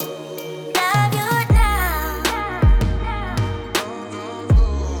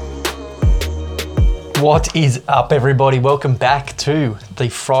What is up, everybody? Welcome back to the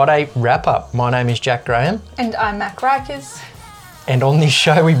Friday wrap-up. My name is Jack Graham. And I'm Mac Rikers. And on this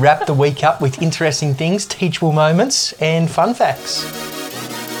show, we wrap the week up with interesting things, teachable moments, and fun facts.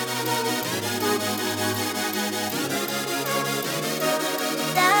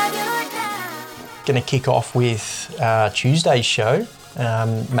 Going to kick off with Tuesday's show.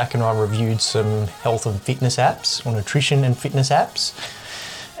 Mac and I reviewed some health and fitness apps, or nutrition and fitness apps.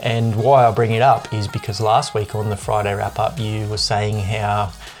 And why I bring it up is because last week on the Friday wrap-up, you were saying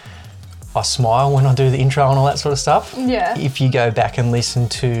how I smile when I do the intro and all that sort of stuff. Yeah. If you go back and listen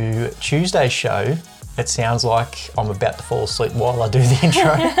to Tuesday's show, it sounds like I'm about to fall asleep while I do the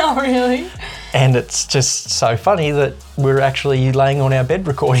intro. Oh, really? And it's just so funny that we're actually laying on our bed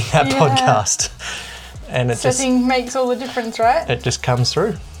recording our podcast. And it Setting makes all the difference, right? It just comes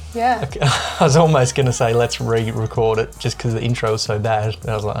through. Yeah. I was almost going to say let's re-record it just because the intro was so bad.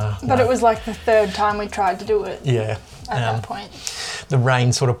 I was like, oh, But no. it was like the third time we tried to do it. Yeah. At that point. The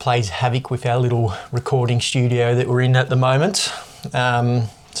rain sort of plays havoc with our little recording studio that we're in at the moment.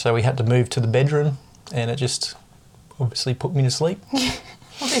 So we had to move to the bedroom and it just obviously put me to sleep.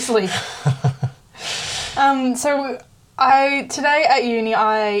 Obviously. So today at uni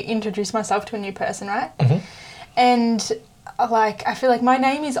I introduced myself to a new person, right? Mm-hmm. And I feel like my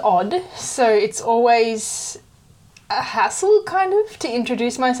name is odd, so it's always a hassle kind of to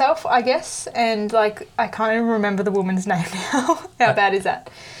introduce myself, I guess. And I can't even remember the woman's name now. How bad is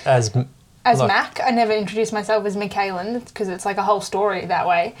that? As Mac, I never introduced myself as Michaelan because it's like a whole story that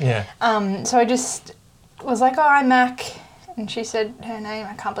way. Yeah. So I just was like, oh, I'm Mac. And she said her name.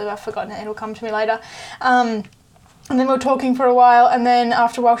 I can't believe I've forgotten it. It'll come to me later. And then we were talking for a while, and then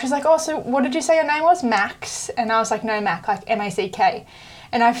after a while she's like, oh, so what did you say your name was? Max? And I was like, no, Mac, like M-A-C-K.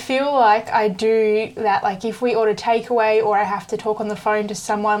 And I feel like I do that, like if we order takeaway or I have to talk on the phone to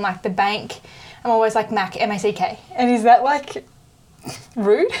someone like the bank, I'm always like Mac, M-A-C-K. And is that like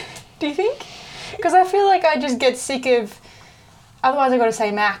rude, do you think? Because I feel like I just get sick of, otherwise I've got to say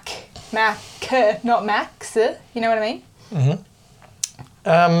Mac, not Max, you know what I mean?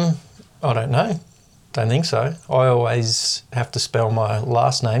 Mm-hmm. I don't know. Don't think so. I always have to spell my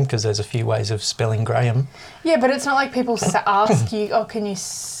last name because there's a few ways of spelling Graham. Yeah, but it's not like people ask you, oh,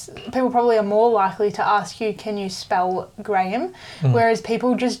 people probably are more likely to ask you, can you spell Graham? Whereas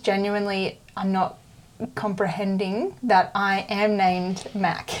people just genuinely are not comprehending that I am named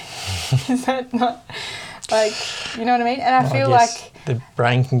Mac. Is that not, you know what I mean? And I feel like the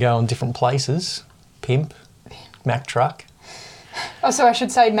brain can go in different places. Pimp, Mac truck. Oh, so I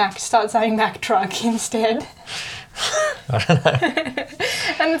should say Mac, start saying Mac truck instead. I don't know.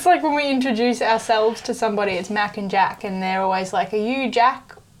 And it's like when we introduce ourselves to somebody, it's Mac and Jack, and they're always like, are you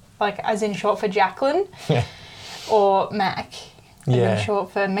Jack? Like, as in short for Jacqueline? Yeah. Or Mac? As Yeah. in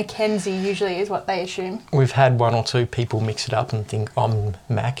short for Mackenzie, usually is what they assume. We've had one or two people mix it up and think I'm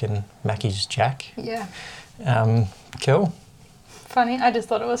Mac and Mac is Jack. Yeah. Cool. Funny. I just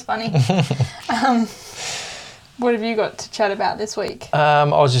thought it was funny. What have you got to chat about this week? I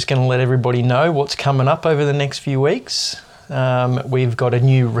was just going to let everybody know what's coming up over the next few weeks. We've got a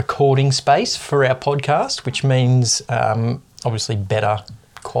new recording space for our podcast, which means obviously better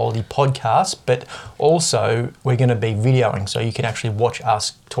quality podcast, but also we're going to be videoing, so you can actually watch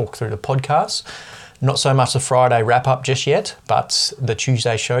us talk through the podcast. Not so much the Friday wrap-up just yet, but the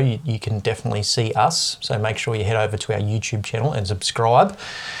Tuesday show, you can definitely see us. So make sure you head over to our YouTube channel and subscribe.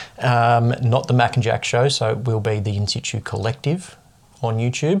 Not the Mac and Jack show, so it will be the In Situ Collective on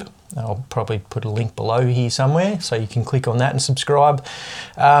YouTube. I'll probably put a link below here somewhere, so you can click on that and subscribe.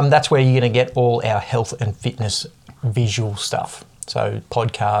 That's where you're going to get all our health and fitness visual stuff. So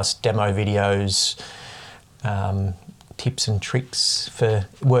podcasts, demo videos, tips and tricks for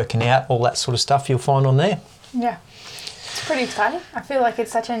working out, all that sort of stuff you'll find on there. Yeah. It's pretty exciting. I feel like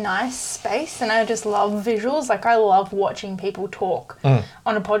it's such a nice space and I just love visuals. Like I love watching people talk on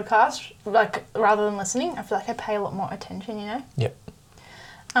a podcast, like rather than listening. I feel like I pay a lot more attention, you know? Yep.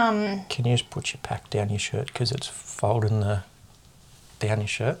 Can you just put your pack down your shirt because it's folding down your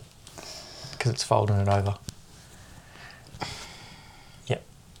shirt? Because it's folding it over. Yep.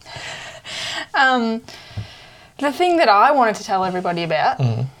 The thing that I wanted to tell everybody about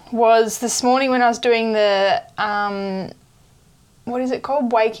was this morning when I was doing the, what is it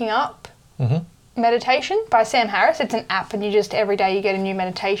called? Waking Up meditation by Sam Harris. It's an app and every day you get a new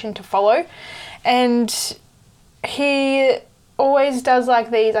meditation to follow. And he always does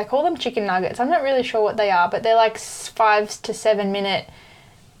like these, I call them chicken nuggets. I'm not really sure what they are, but they're like 5 to 7 minute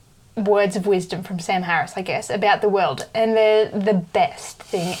words of wisdom from Sam Harris, I guess, about the world. And they're the best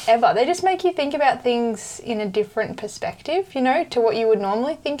thing ever. They just make you think about things in a different perspective, you know, to what you would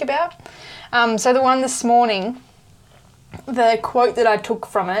normally think about. So the one this morning, the quote that I took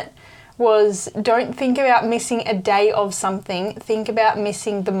from it was, don't think about missing a day of something, think about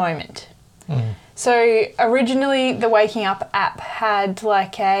missing the moment. So originally the Waking Up app had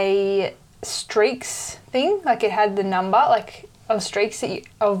like a streaks thing, like it had the number like of streaks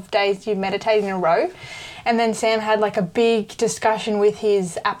of days you meditate in a row. And then Sam had like a big discussion with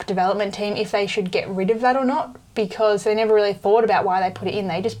his app development team if they should get rid of that or not, because they never really thought about why they put it in.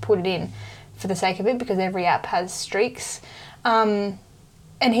 They just put it in for the sake of it because every app has streaks.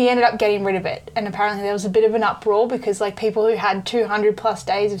 And he ended up getting rid of it. And apparently there was a bit of an uproar because like people who had 200 plus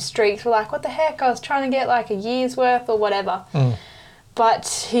days of streaks were like, what the heck? I was trying to get like a year's worth or whatever.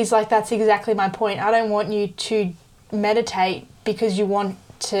 But he's like, that's exactly my point. I don't want you to meditate because you want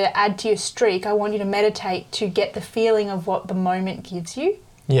to add to your streak. I want you to meditate to get the feeling of what the moment gives you.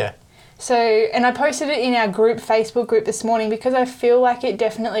 Yeah. So, and I posted it in our group, Facebook group this morning, because I feel like it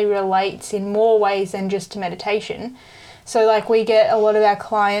definitely relates in more ways than just to meditation. So like we get a lot of our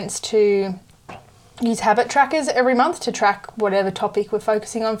clients to use habit trackers every month to track whatever topic we're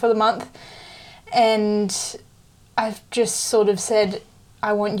focusing on for the month. And I've just sort of said,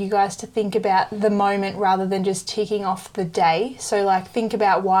 I want you guys to think about the moment rather than just ticking off the day. So like think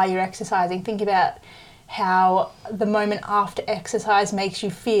about why you're exercising, think about how the moment after exercise makes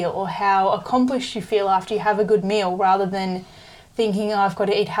you feel, or how accomplished you feel after you have a good meal, rather than thinking, oh, I've got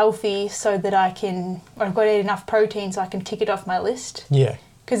to eat healthy so that I've got to eat enough protein so I can tick it off my list. Yeah.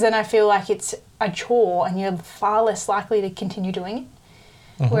 Because then I feel like it's a chore and you're far less likely to continue doing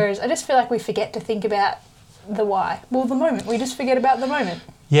it. Whereas I just feel like we forget to think about the why. Well, the moment. We just forget about the moment.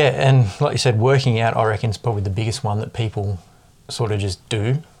 Yeah, and like you said, working out, I reckon, is probably the biggest one that people sort of just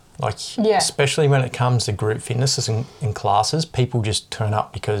do. Like, especially when it comes to group fitnesses and classes, people just turn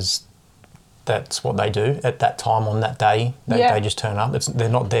up because that's what they do at that time on that day. They just turn up. They're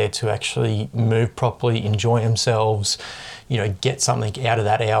not there to actually move properly, enjoy themselves, you know, get something out of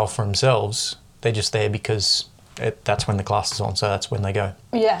that hour for themselves. They're just there because that's when the class is on, so that's when they go.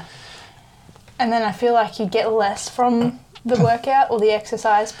 Yeah. And then I feel like you get less from the workout or the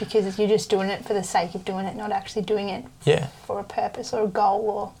exercise because you're just doing it for the sake of doing it, not actually doing it for a purpose or a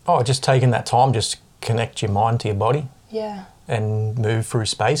goal. Or just taking that time, just connect your mind to your body. Yeah. And move through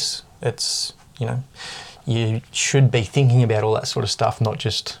space. It's, you know, you should be thinking about all that sort of stuff, not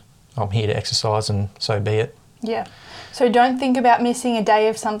just, I'm here to exercise and so be it. Yeah. So don't think about missing a day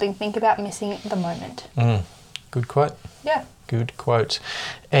of something, think about missing the moment. Good quote. Yeah. Good quote.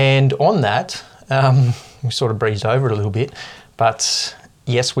 And on that, we sort of breezed over it a little bit, but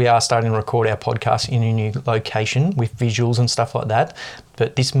yes, we are starting to record our podcast in a new location with visuals and stuff like that.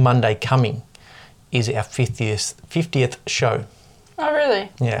 But this Monday coming is our 50th show. Oh, really?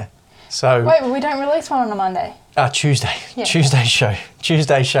 Yeah. So wait, but we don't release one on a Monday. Tuesday. Yeah.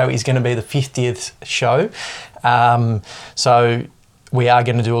 Tuesday's show is going to be the 50th show. So we are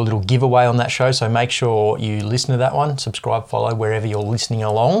going to do a little giveaway on that show. So make sure you listen to that one, subscribe, follow wherever you're listening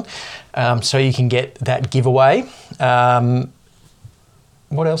along, so you can get that giveaway.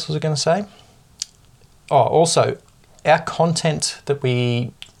 What else was I going to say? Oh, also our content that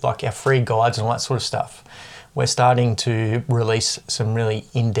we like, our free guides and all that sort of stuff. We're starting to release some really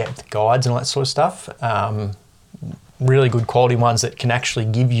in-depth guides and all that sort of stuff. Really good quality ones that can actually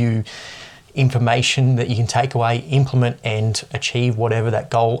give you information that you can take away, implement and achieve whatever that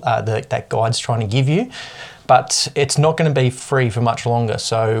goal that guide's trying to give you. But it's not going to be free for much longer.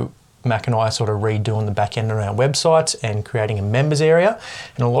 So Mac and I are sort of redoing the back end of our websites and creating a members area.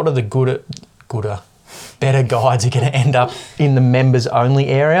 And a lot of the better guides are going to end up in the members only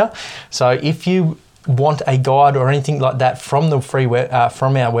area. So if you want a guide or anything like that from the free from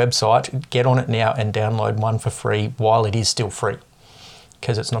our website, get on it now and download one for free while it is still free,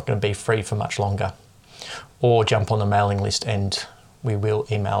 because it's not going to be free for much longer. Or jump on the mailing list and we will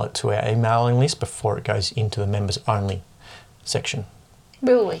email it to our emailing list before it goes into the members only section.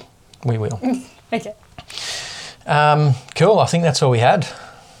 Will we? We will. Okay. Cool. I think that's all we had.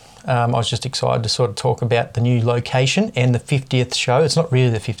 I was just excited to sort of talk about the new location and the 50th show. It's not really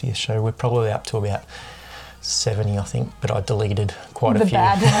the 50th show. We're probably up to about 70, I think, but I deleted quite a few. The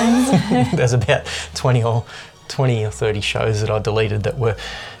bad ones. There's about 20 or 30 shows that I deleted that were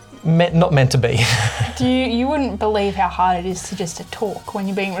not meant to be. You wouldn't believe how hard it is to talk when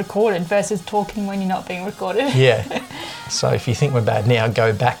you're being recorded versus talking when you're not being recorded. Yeah. So if you think we're bad now,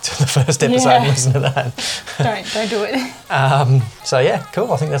 go back to the first episode and listen to that. Don't do it. So yeah,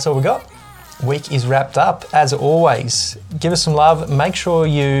 cool. I think that's all we got. week is wrapped up. As always, give us some love. Make sure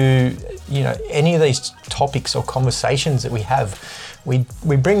you know, any of these topics or conversations that we have, we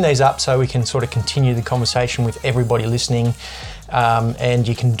bring these up so we can sort of continue the conversation with everybody listening. And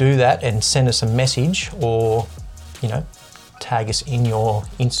you can do that and send us a message, or, you know, tag us in your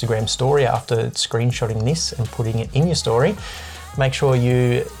Instagram story after screenshotting this and putting it in your story. Make sure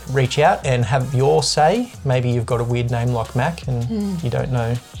you reach out and have your say. Maybe you've got a weird name like Mac and you don't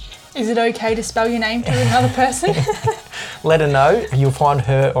know. Is it okay to spell your name to another person? Let her know. You'll find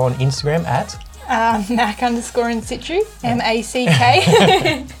her on Instagram at Mac_in situ,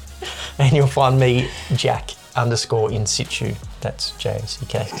 MACK. and you'll find me Jack_in situ. That's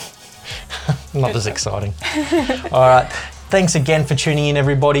JACK. Not as exciting. All right. Thanks again for tuning in,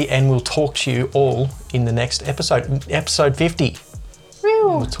 everybody, and we'll talk to you all in the next episode, episode 50.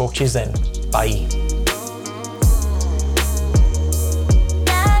 Woo. We'll talk to you then. Bye.